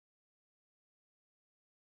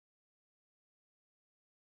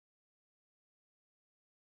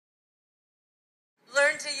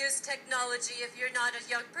Learn to use technology if you're not a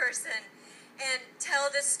young person. And tell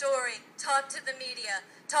this story. Talk to the media.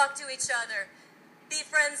 Talk to each other. Be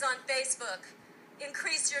friends on Facebook.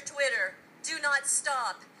 Increase your Twitter. Do not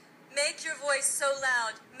stop. Make your voice so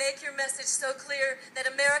loud, make your message so clear that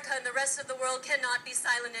America and the rest of the world cannot be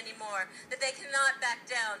silent anymore, that they cannot back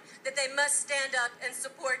down, that they must stand up and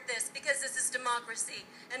support this because this is democracy,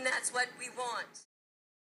 and that's what we want.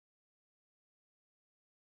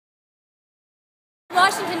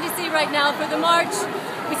 Washington, D.C. right now for the march.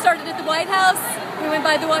 We started at the White House, we went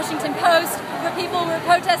by the Washington Post, where people were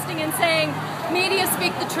protesting and saying, media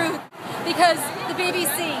speak the truth. Because the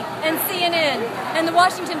BBC and CNN and the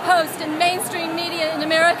Washington Post and mainstream media in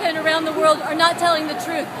America and around the world are not telling the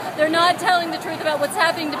truth. They're not telling the truth about what's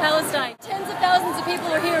happening to Palestine. Tens of thousands of people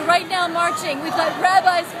are here right now marching. We've got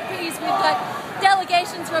rabbis for peace. We've got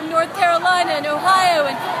delegations from North Carolina and Ohio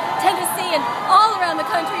and Tennessee and all around the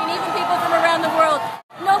country, and even people from around the world.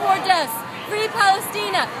 No more deaths. Free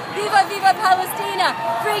Palestina. Viva, viva Palestina.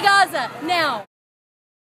 Free Gaza. Now.